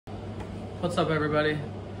What's up, everybody?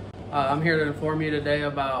 I'm here to inform you today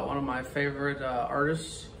about one of my favorite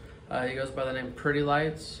artists. He goes by the name Pretty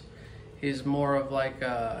Lights. He's more of like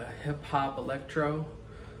a hip-hop electro,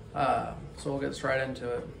 so we'll get right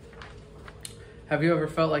into it. Have you ever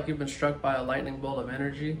felt like you've been struck by a lightning bolt of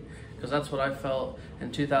energy? Because that's what I felt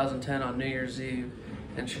in 2010 on New Year's Eve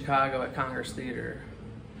in Chicago at Congress Theater.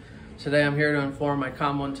 Today I'm here to inform my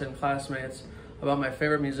Com 110 classmates about my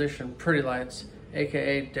favorite musician, Pretty Lights,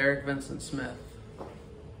 aka Derek Vincent Smith.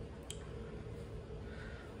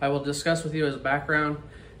 I will discuss with you his background,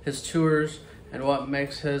 his tours, and what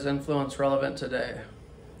makes his influence relevant today.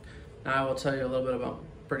 Now I will tell you a little bit about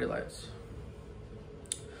Pretty Lights.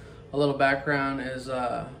 A little background is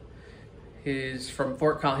he's from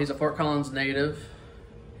Fort Collins. He's a Fort Collins native.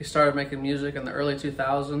 He started making music in the early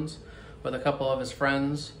 2000s with a couple of his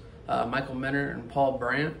friends, Michael Minner and Paul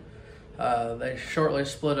Brandt. They shortly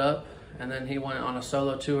split up, and then he went on a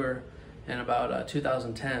solo tour in about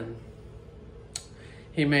 2010.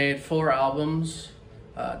 He made 4 albums,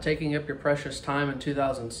 Taking Up Your Precious Time in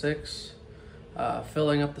 2006,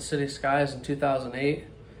 Filling Up the City Skies in 2008,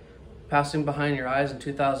 Passing Behind Your Eyes in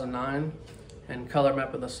 2009, and Color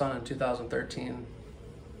Map of the Sun in 2013.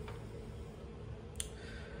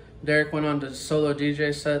 Derek went on to solo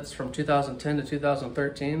DJ sets from 2010 to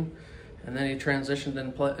 2013, and then he transitioned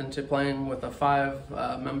into playing with a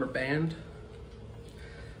 5-member band.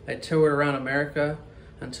 They toured around America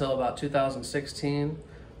until about 2016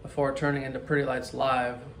 before turning into Pretty Lights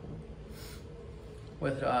Live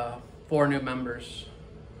with 4 new members,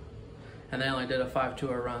 and they only did a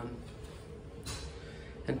 5-tour run.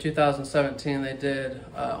 In 2017 they did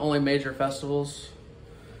only major festivals.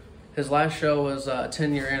 His last show was a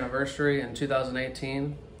 10-year anniversary in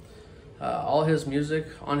 2018. All his music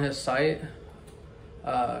on his site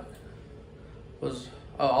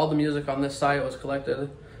all the music on this site was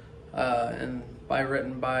collected and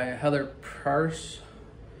written by Heather Parse.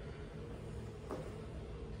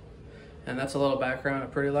 And that's a little background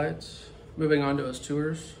of Pretty Lights. Moving on to his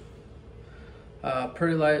tours.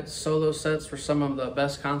 Pretty Lights solo sets were some of the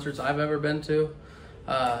best concerts I've ever been to.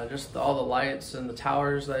 Just all the lights and the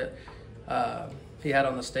towers that he had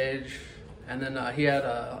on the stage. And then he had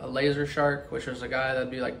a laser shark, which was a guy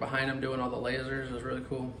that'd be like behind him doing all the lasers. It was really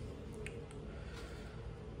cool.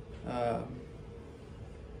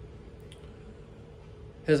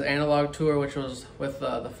 His analog tour, which was with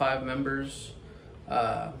the 5 members,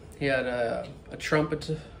 he had a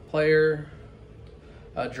trumpet player,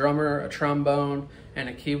 a drummer, a trombone, and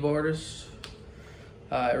a keyboardist.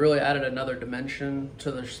 It really added another dimension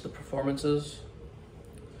to the performances.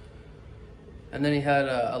 And then he had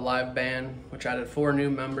a live band, which added 4 new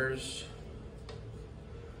members.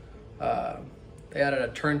 They added a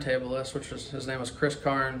turntablist, his name was Chris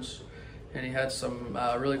Carnes, and he had some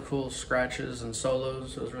really cool scratches and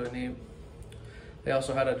solos. It was really neat. They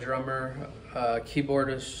also had a drummer,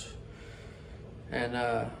 keyboardist, and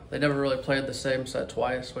they never really played the same set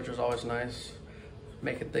twice, which was always nice,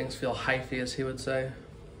 making things feel hyphy, as he would say,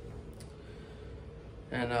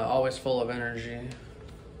 and always full of energy.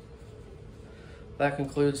 That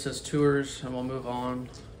concludes his tours, and we'll move on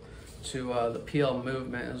to the PL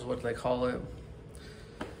movement, is what they call it.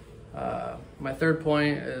 My third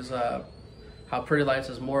point is how Pretty Lights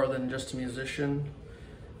is more than just a musician.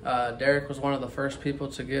 Derek was one of the first people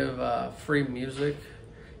to give free music.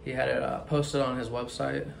 He had it posted on his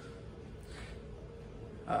website.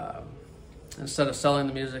 Instead of selling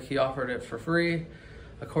the music, he offered it for free.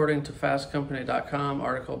 According to FastCompany.com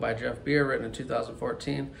article by Jeff Beer written in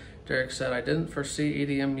 2014, Derek said, "I didn't foresee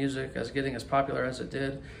EDM music as getting as popular as it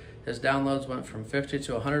did. His downloads went from 50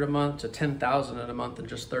 to 100 a month to 10,000 in a month in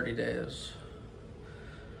just 30 days.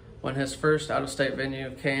 When his first out-of-state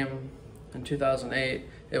venue came in 2008,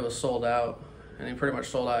 it was sold out, and he pretty much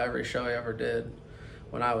sold out every show he ever did,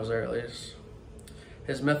 when I was there at least.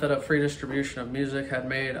 His method of free distribution of music had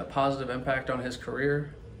made a positive impact on his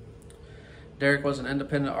career. Derek was an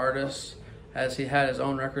independent artist, as he had his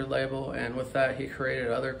own record label, and with that he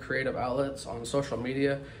created other creative outlets on social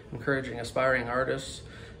media, encouraging aspiring artists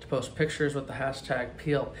to post pictures with the hashtag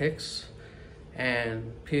PLPics,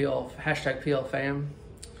 and hashtag PLFam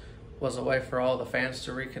was a way for all the fans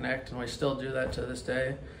to reconnect, and we still do that to this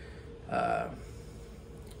day. A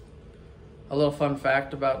little fun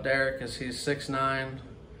fact about Derek is he's 6'9",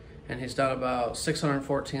 and he's done about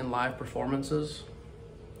 614 live performances.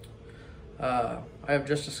 I have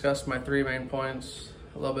just discussed my 3 main points,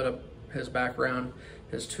 a little bit of his background,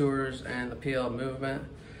 his tours, and the PL movement.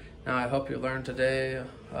 Now I hope you learned today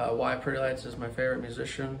why Pretty Lights is my favorite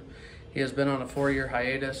musician. He has been on a 4-year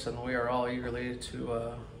hiatus, and we are all eagerly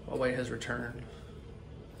to await his return.